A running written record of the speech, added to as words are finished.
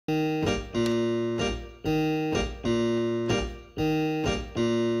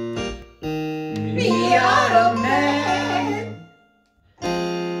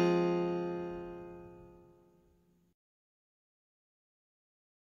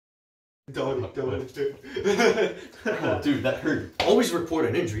Don't. Oh, dude, that hurt. Always report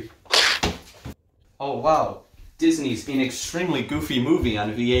an injury. Oh, wow. Disney's an extremely goofy movie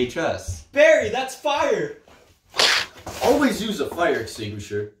on VHS. Barry, that's fire! Always use a fire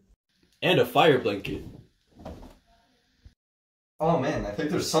extinguisher. And a fire blanket. Oh man, I think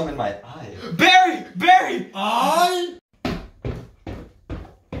there's some in my eye. Barry! Barry! Eye?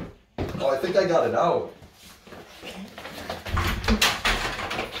 Oh, I think I got it out.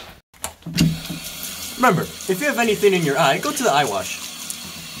 Remember, if you have anything in your eye, go to the eye wash.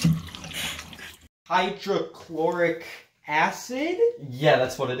 Hydrochloric acid? Yeah,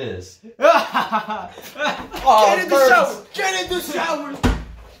 that's what it is. Oh, get in the shower! Get in the shower!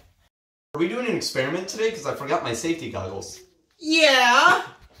 Are we doing an experiment today? Because I forgot my safety goggles. Yeah!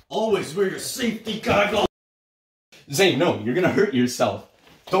 Always wear your safety goggles! Zane, no, you're gonna hurt yourself.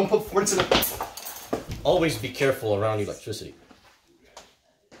 Don't put force in it. Always be careful around electricity.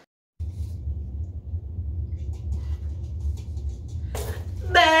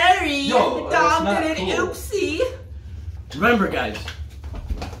 Barry! Yo, Dom that's did an not cool. oopsie! Remember, guys,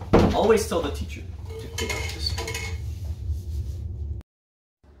 always tell the teacher to get out this school.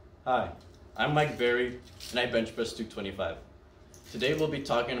 Hi, I'm Mike Barry, and I bench press 225. Today we'll be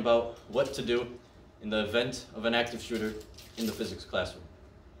talking about what to do in the event of an active shooter in the physics classroom.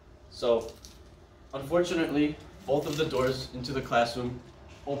 So, unfortunately, both of the doors into the classroom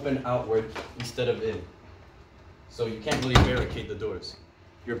open outward instead of in. So you can't really barricade the doors.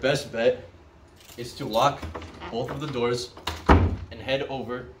 Your best bet is to lock both of the doors and head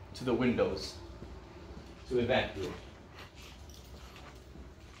over to the windows to evacuate.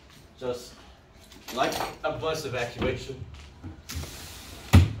 Just like a bus evacuation,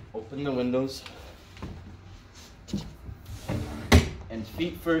 open the windows and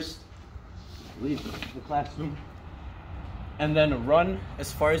feet first, leave the classroom, and then run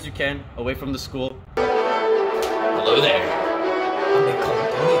as far as you can away from the school. Hello there. They call me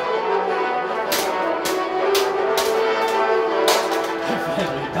Tony. I've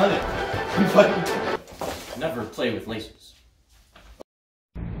finally done it. We finally did it. Never play with lasers.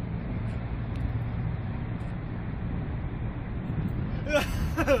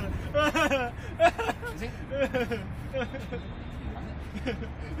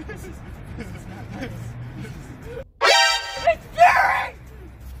 It's Barry!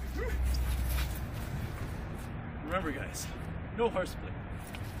 Remember, guys, no horseplay.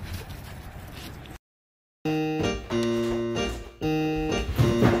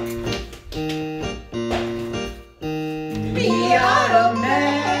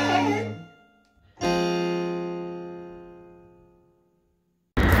 Miata-Man!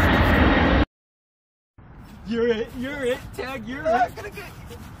 You're it, Tag, you're it.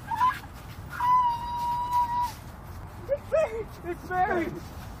 It's Barry! It's Barry! Did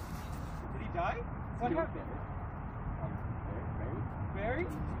he die? What happened? Barry?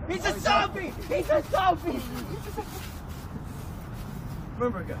 He's a zombie! He's a zombie!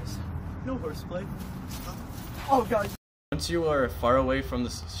 Remember, guys, no horseplay. Oh god. Once you are far away from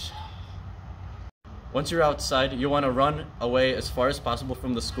the... Once you're outside, you want to run away as far as possible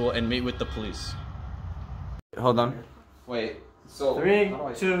from the school and meet with the police. Hold on. Wait, so... 3, how do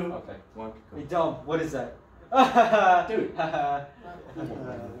I- 2... Okay, 1, Hey Dom, what is that? Dude.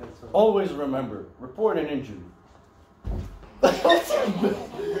 Always remember, report an injury. I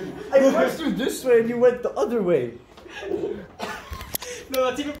pushed you this way and you went the other way. No,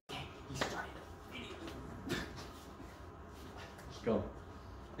 that's even... Go.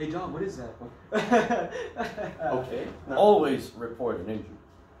 Hey Dom, what is that? Okay. Always report an injury.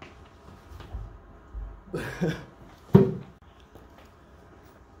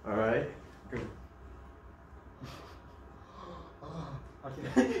 Alright. Good.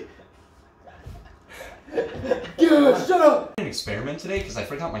 Okay. Yeah, shut up! An experiment today because I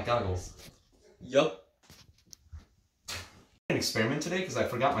forgot my goggles. Yup. An experiment today because I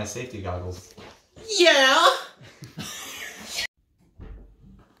forgot my safety goggles. Yeah!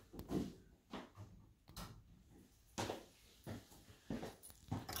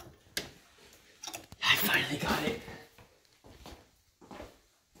 I finally got it.